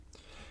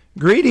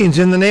Greetings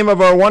in the name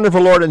of our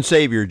wonderful Lord and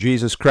Savior,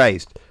 Jesus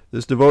Christ.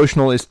 This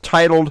devotional is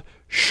titled,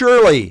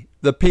 Surely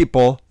the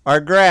People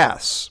Are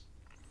Grass.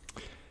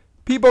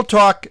 People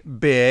talk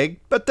big,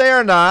 but they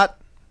are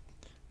not.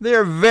 They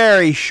are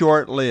very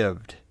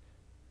short-lived.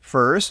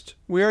 First,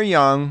 we are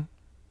young,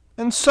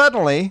 and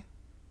suddenly,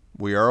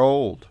 we are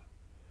old.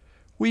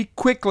 We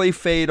quickly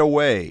fade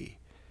away,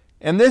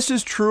 and this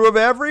is true of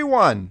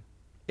everyone.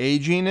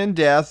 Aging and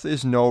death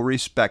is no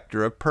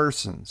respecter of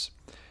persons.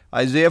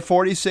 Isaiah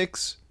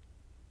 46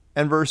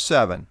 and verse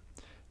 7.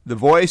 The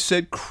voice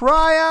said,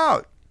 "Cry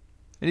out."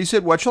 And he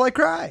said, "What shall I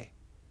cry?"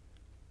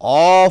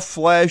 All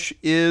flesh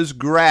is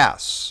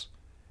grass,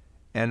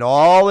 and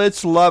all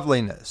its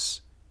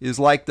loveliness is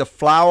like the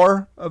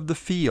flower of the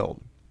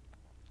field.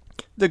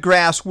 The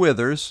grass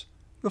withers,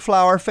 the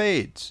flower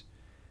fades,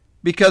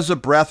 because the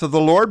breath of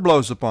the Lord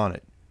blows upon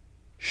it.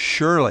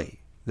 Surely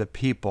the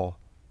people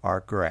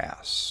are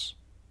grass.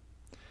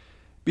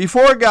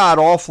 Before God,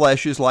 all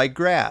flesh is like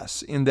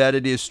grass, in that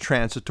it is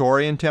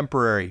transitory and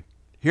temporary.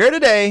 Here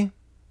today,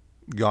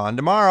 gone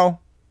tomorrow.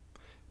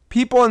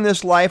 People in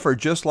this life are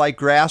just like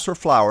grass or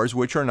flowers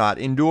which are not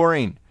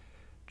enduring.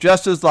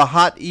 Just as the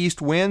hot east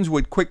winds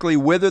would quickly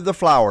wither the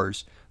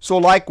flowers, so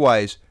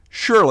likewise,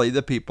 surely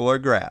the people are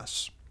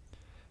grass.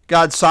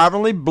 God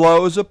sovereignly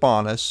blows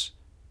upon us,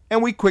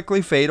 and we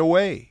quickly fade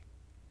away.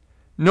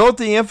 Note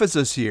the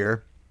emphasis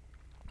here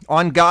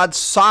on God's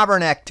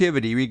sovereign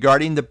activity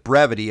regarding the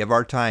brevity of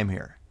our time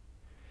here.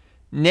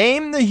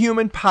 Name the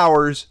human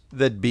powers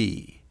that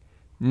be.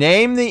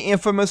 Name the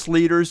infamous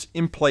leaders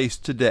in place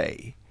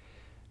today.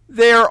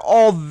 They are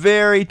all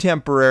very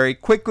temporary,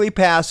 quickly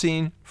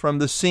passing from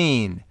the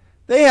scene.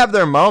 They have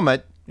their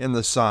moment in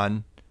the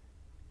sun,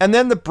 and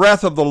then the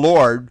breath of the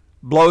Lord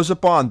blows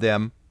upon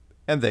them,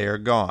 and they are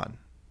gone.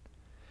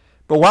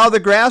 But while the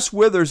grass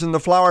withers and the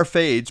flower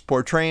fades,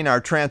 portraying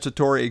our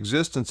transitory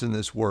existence in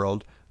this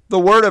world, the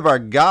word of our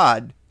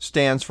God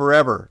stands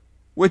forever,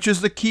 which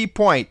is the key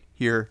point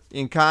here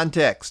in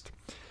context.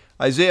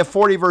 Isaiah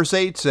 40 verse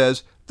 8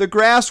 says, "The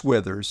grass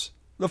withers,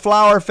 the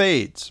flower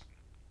fades,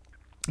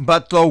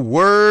 but the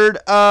word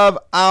of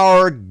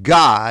our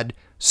God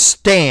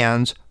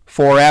stands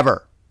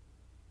forever."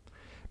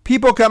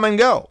 People come and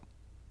go,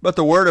 but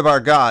the word of our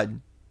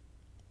God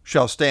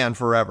shall stand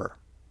forever.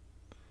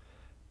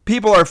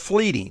 People are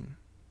fleeting,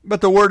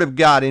 but the word of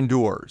God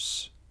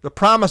endures. The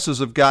promises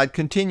of God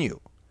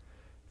continue.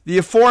 The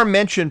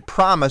aforementioned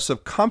promise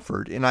of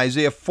comfort in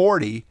Isaiah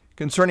 40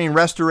 concerning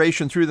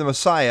restoration through the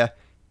Messiah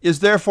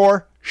is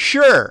therefore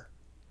sure.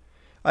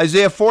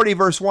 Isaiah 40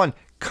 verse 1,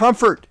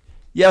 "Comfort,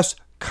 yes,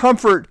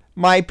 comfort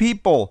my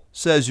people,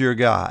 says your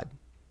God."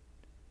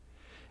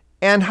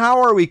 And how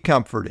are we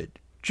comforted?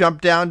 Jump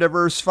down to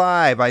verse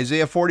 5,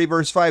 Isaiah 40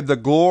 verse 5, "The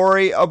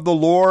glory of the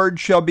Lord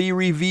shall be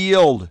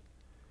revealed,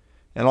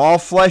 and all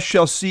flesh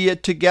shall see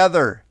it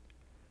together,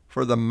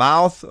 for the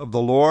mouth of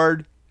the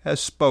Lord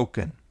has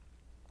spoken."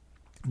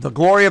 The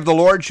glory of the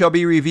Lord shall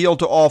be revealed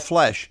to all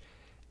flesh,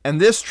 and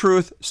this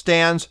truth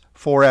stands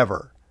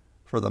forever,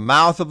 for the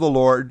mouth of the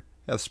Lord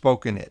hath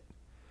spoken it.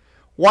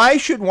 Why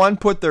should one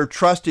put their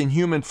trust in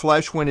human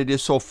flesh when it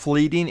is so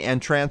fleeting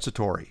and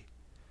transitory?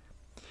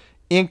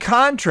 In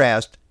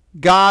contrast,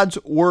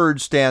 God's word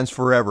stands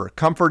forever.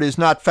 Comfort is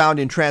not found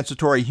in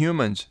transitory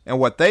humans and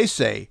what they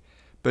say,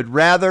 but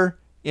rather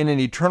in an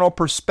eternal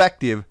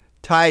perspective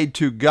tied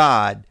to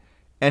God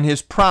and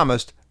his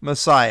promised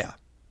Messiah.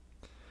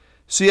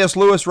 C.S.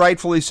 Lewis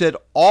rightfully said,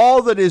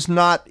 "All that is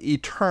not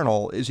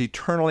eternal is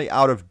eternally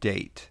out of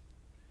date."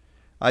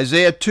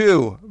 Isaiah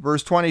 2,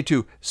 verse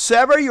 22,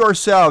 "Sever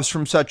yourselves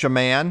from such a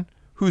man,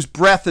 whose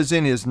breath is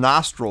in his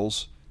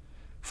nostrils,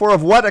 for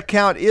of what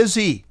account is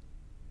he?"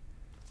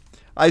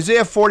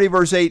 Isaiah 40,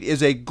 verse 8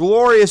 is a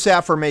glorious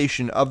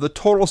affirmation of the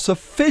total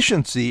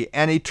sufficiency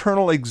and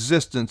eternal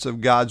existence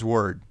of God's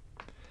word.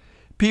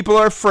 People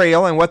are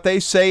frail, and what they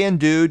say and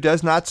do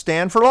does not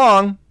stand for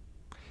long.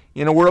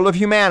 In a world of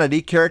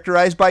humanity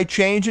characterized by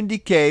change and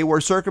decay,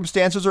 where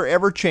circumstances are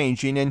ever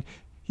changing and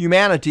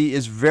humanity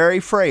is very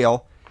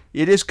frail,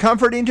 it is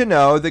comforting to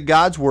know that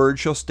God's word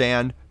shall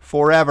stand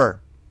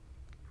forever.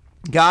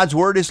 God's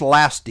word is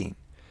lasting.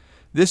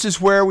 This is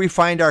where we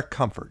find our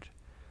comfort.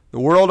 The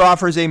world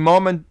offers a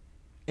moment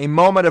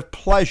of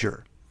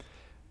pleasure,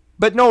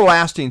 but no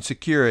lasting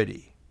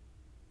security.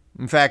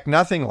 In fact,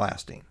 nothing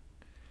lasting.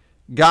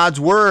 God's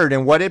word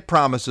and what it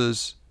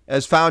promises,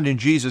 as found in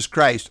Jesus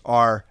Christ,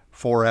 are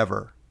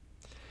forever.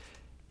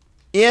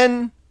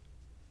 In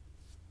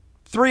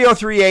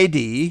 303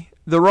 AD,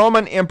 the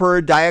Roman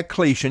Emperor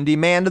Diocletian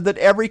demanded that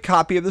every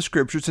copy of the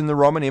Scriptures in the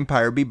Roman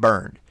Empire be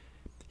burned.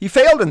 He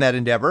failed in that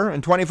endeavor,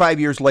 and 25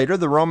 years later,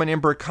 the Roman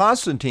Emperor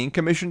Constantine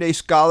commissioned a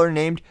scholar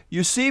named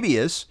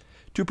Eusebius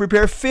to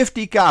prepare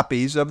 50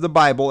 copies of the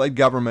Bible at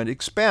government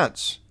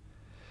expense.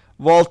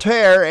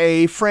 Voltaire,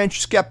 a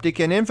French skeptic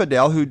and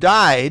infidel who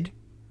died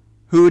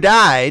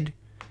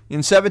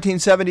in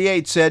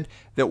 1778, said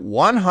that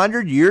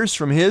 100 years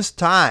from his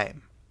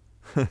time,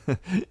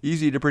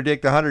 easy to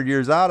predict 100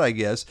 years out, I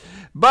guess,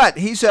 but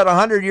he said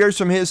 100 years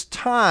from his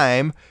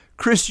time,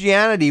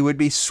 Christianity would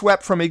be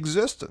swept from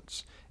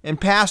existence and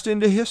passed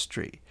into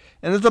history,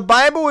 and that the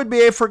Bible would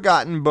be a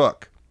forgotten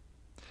book.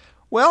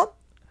 Well,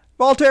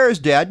 Voltaire is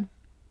dead,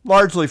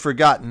 largely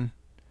forgotten,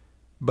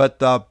 but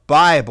the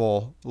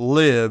Bible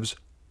lives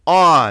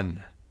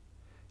on.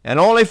 And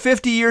only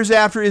 50 years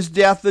after his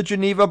death, the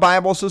Geneva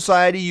Bible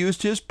Society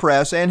used his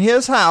press and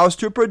his house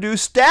to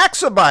produce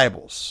stacks of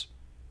Bibles.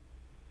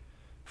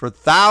 For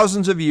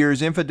thousands of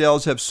years,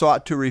 infidels have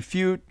sought to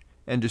refute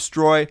and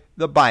destroy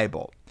the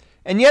Bible.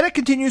 And yet it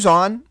continues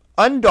on,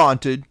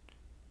 undaunted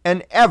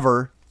and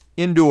ever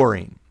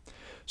enduring.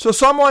 So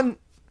someone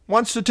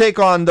wants to take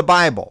on the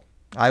Bible.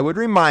 I would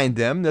remind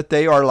them that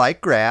they are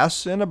like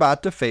grass and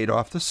about to fade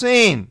off the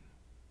scene.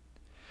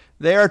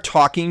 They are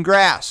talking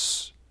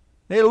grass.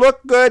 They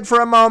look good for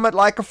a moment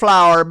like a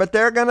flower, but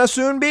they're going to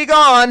soon be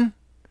gone.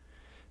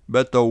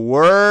 But the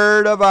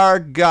word of our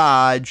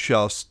God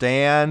shall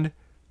stand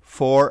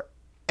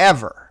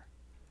forever.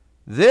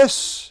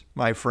 This,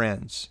 my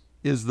friends,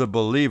 is the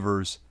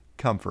believer's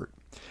comfort.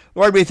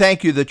 Lord, we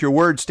thank you that your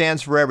word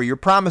stands forever. Your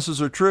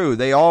promises are true.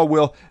 They all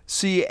will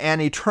see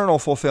an eternal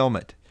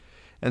fulfillment.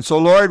 And so,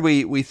 Lord,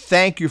 we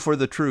thank you for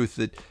the truth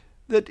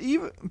that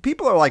even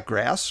people are like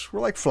grass.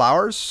 We're like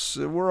flowers.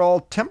 We're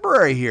all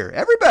temporary here.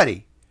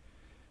 Everybody.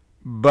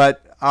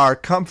 But our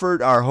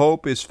comfort, our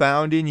hope is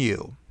found in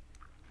you,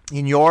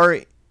 in your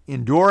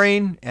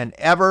enduring and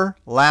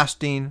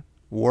everlasting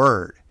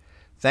word.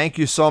 Thank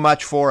you so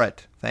much for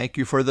it. Thank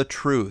you for the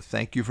truth.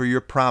 Thank you for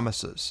your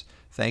promises.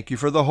 Thank you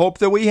for the hope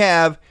that we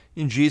have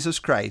in Jesus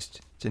Christ.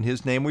 It's in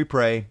his name we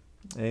pray.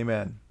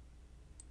 Amen.